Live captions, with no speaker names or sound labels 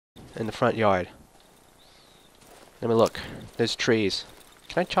in the front yard. Let me look. There's trees.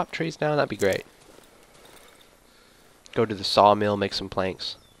 Can I chop trees down? That'd be great. Go to the sawmill, make some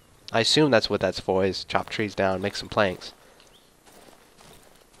planks. I assume that's what that's for, is chop trees down, make some planks.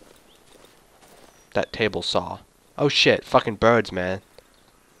 That table saw. Oh shit, fucking birds, man.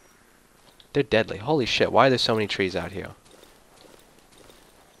 They're deadly. Holy shit, why are there so many trees out here?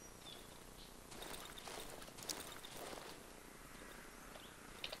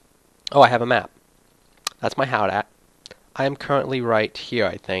 Oh, I have a map. That's my how-at. I am currently right here,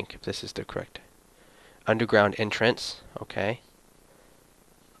 I think, if this is the correct. Underground entrance, okay.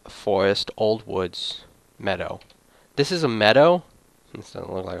 Forest, old woods, meadow. This is a meadow? This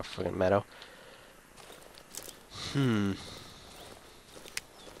doesn't look like a freaking meadow.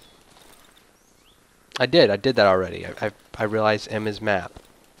 I did that already. I realized M is map.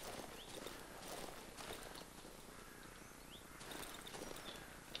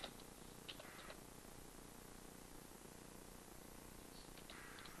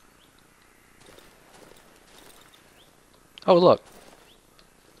 Oh, look.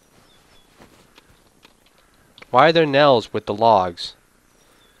 Why are there nails with the logs?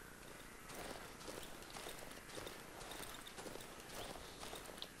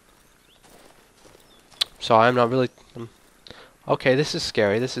 So I'm not really... okay, this is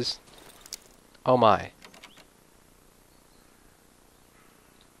scary. This is... oh my.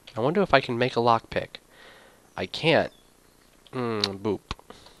 I wonder if I can make a lockpick. I can't. Boop.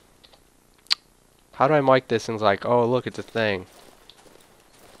 How do I mark this and it's like, oh look, it's a thing.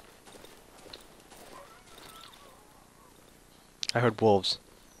 I heard wolves.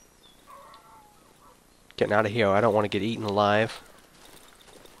 Getting out of here. I don't want to get eaten alive.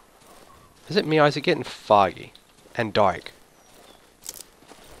 Is it me or is it getting foggy and dark?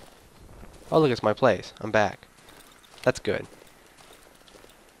 Oh look, it's my place. I'm back. That's good.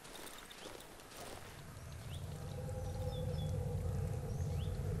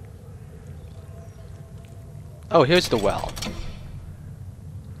 Oh, here's the well.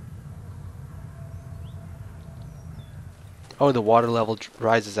 Oh, the water level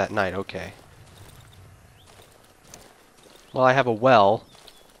rises at night. Okay. Well, I have a well.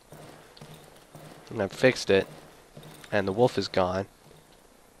 And I've fixed it. And the wolf is gone.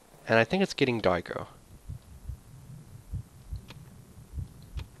 And I think it's getting darker.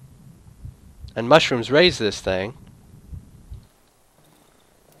 And mushrooms raise this thing.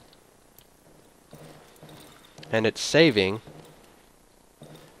 And it's saving.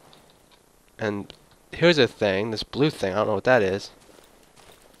 And here's a thing, this blue thing, I don't know what that is.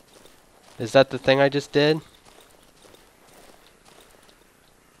 Is that the thing I just did?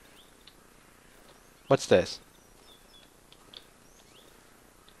 What's this?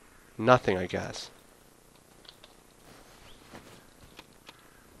 Nothing, I guess.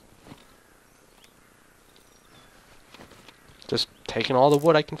 Just taking all the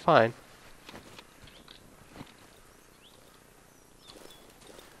wood I can find.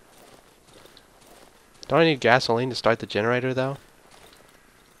 Don't I need gasoline to start the generator, though?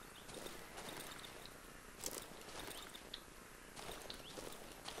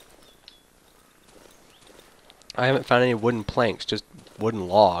 I haven't found any wooden planks, just wooden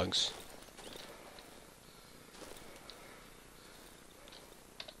logs.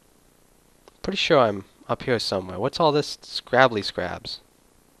 Pretty sure I'm up here somewhere. What's all this scrabbly scrabs?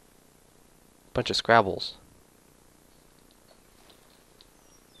 Bunch of scrabbles.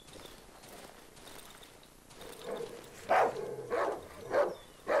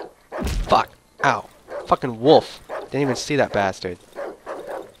 Fuck! Ow! Fucking wolf! Didn't even see that bastard.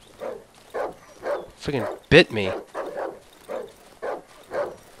 Freaking bit me.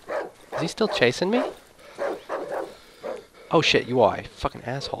 Is he still chasing me? Oh shit, you are. You fucking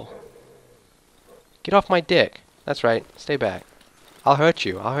asshole. Get off my dick. That's right. Stay back. I'll hurt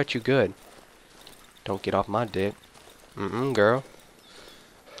you. I'll hurt you good. Don't get off my dick. Girl.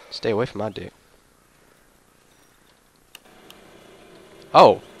 Stay away from my dick.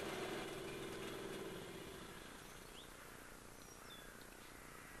 Oh!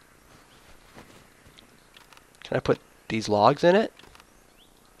 Can I put these logs in it?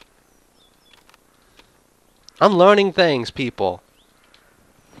 I'm learning things, people.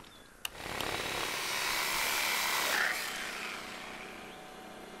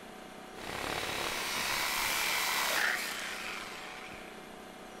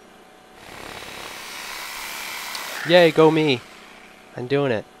 Yay, go me. I'm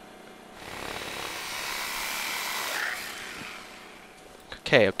doing it.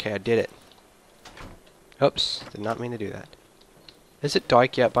 Okay, I did it. Oops, did not mean to do that. Is it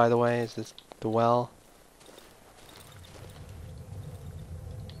dark yet, by the way? Is this the well?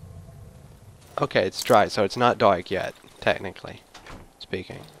 Okay, it's dry, so it's not dark yet, technically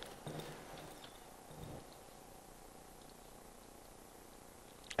speaking.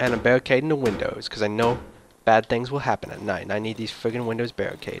 And I'm barricading the windows, because I know bad things will happen at night, and I need these friggin' windows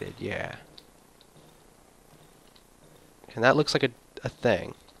barricaded, yeah. And that looks like a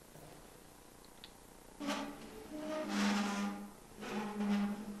thing.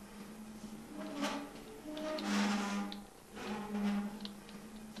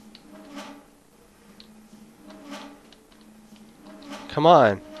 Come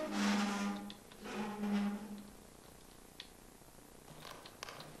on.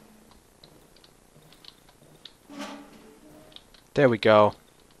 There we go.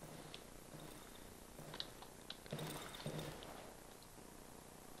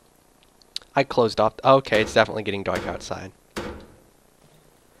 I closed off. Okay, it's definitely getting dark outside.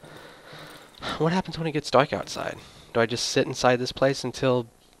 What happens when it gets dark outside? Do I just sit inside this place until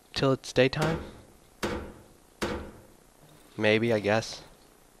it's daytime? Maybe, I guess.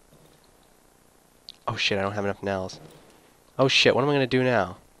 Oh shit, I don't have enough nails. Oh shit, what am I gonna do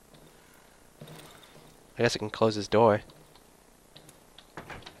now? I guess I can close this door.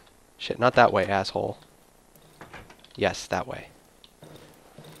 Shit, not that way, asshole. Yes, that way.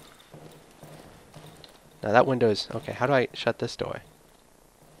 Now that window's... Okay, how do I shut this door?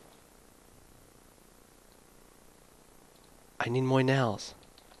 I need more nails.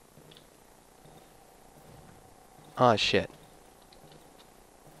 Ah, shit.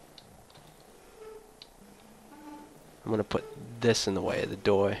 I'm gonna put this in the way of the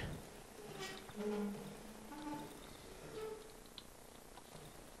door.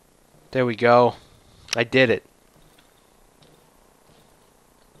 There we go. I did it.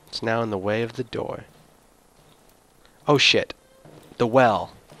 It's now in the way of the door. Oh shit. The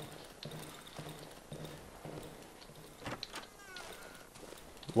well.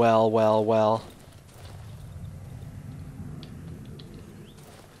 Well.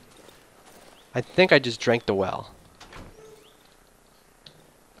 I think I just drank the well.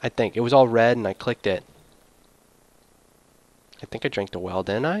 I think. It was all red and I clicked it. I think I drank the well,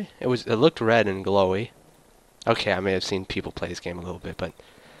 didn't I? It looked red and glowy. Okay, I may have seen people play this game a little bit, but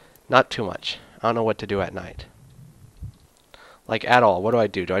not too much. I don't know what to do at night. Like, at all. What do I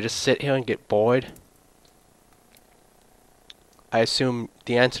do? Do I just sit here and get bored? I assume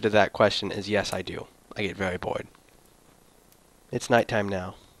the answer to that question is yes, I do. I get very bored. It's nighttime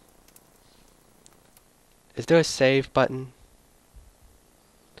now. Is there a save button?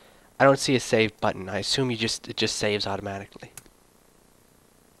 I don't see a save button. I assume it just saves automatically.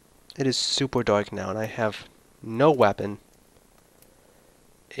 It is super dark now, and I have no weapon.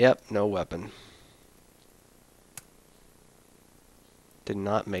 Yep, no weapon. Did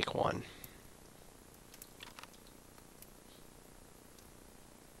not make one.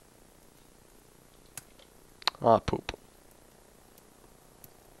 Ah, poop.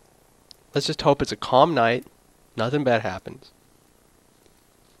 Let's just hope it's a calm night. Nothing bad happens.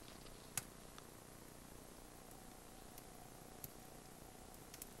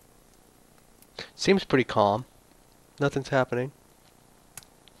 Seems pretty calm. Nothing's happening.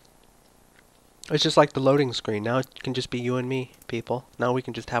 It's just like the loading screen. Now it can just be you and me, people. Now we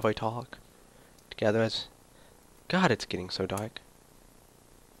can just have our talk together as... God, it's getting so dark.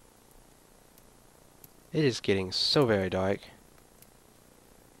 It is getting so very dark.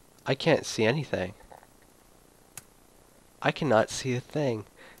 I can't see anything. I cannot see a thing.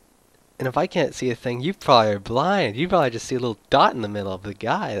 And if I can't see a thing, you probably are blind. You probably just see a little dot in the middle of the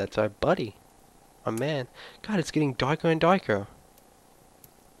guy. That's our buddy. Our man. God, it's getting darker and darker.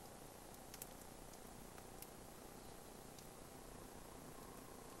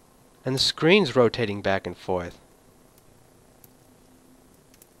 And the screen's rotating back and forth.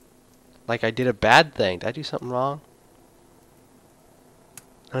 Like I did a bad thing. Did I do something wrong?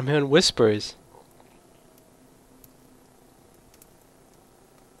 I'm hearing whispers.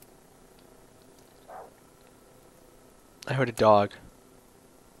 I heard a dog.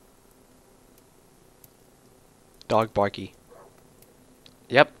 Dog barky.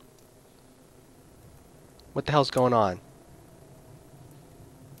 Yep. What the hell's going on?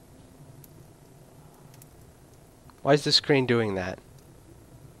 Why is the screen doing that?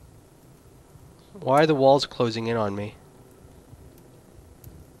 Why are the walls closing in on me?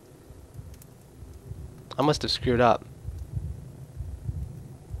 I must have screwed up.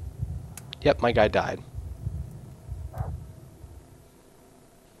 Yep, my guy died.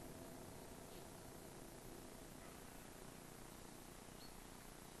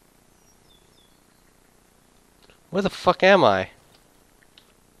 Where the fuck am I?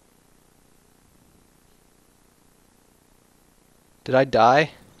 Did I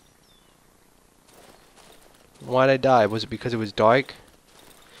die? Why'd I die? Was it because it was dark?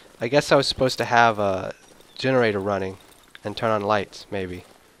 I guess I was supposed to have a generator running and turn on lights, maybe.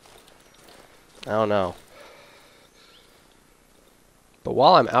 I don't know. But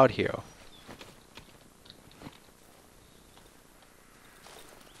while I'm out here,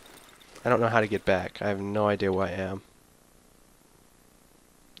 I don't know how to get back. I have no idea where I am.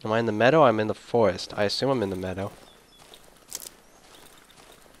 Am I in the meadow? I'm in the forest. I assume I'm in the meadow.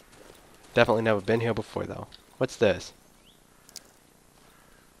 Definitely never been here before, though. What's this?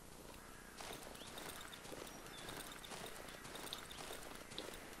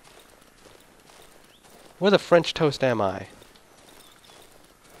 Where the French toast am I?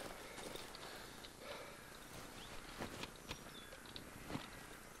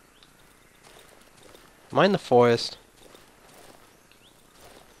 Am I in the forest?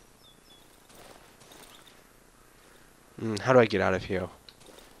 How do I get out of here?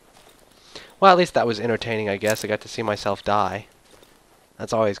 Well, at least that was entertaining, I guess. I got to see myself die.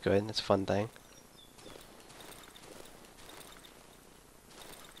 That's always good. That's a fun thing.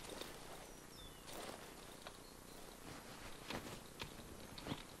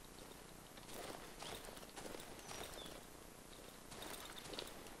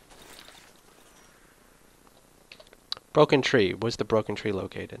 Broken tree. Where's the broken tree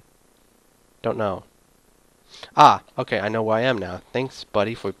located? Don't know. Ah, okay, I know where I am now. Thanks,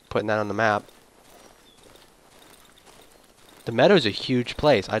 buddy, for putting that on the map. The meadow's a huge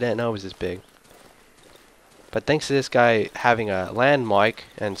place. I didn't know it was this big. But thanks to this guy having a landmark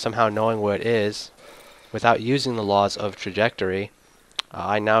and somehow knowing where it is, without using the laws of trajectory,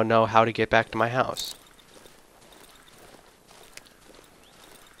 I now know how to get back to my house.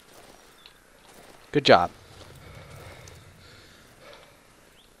 Good job.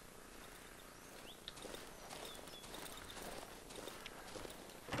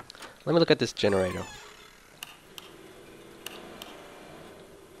 Let me look at this generator.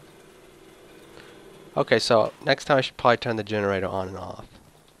 Okay, so next time I should probably turn the generator on and off.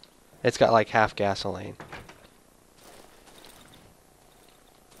 It's got like half gasoline.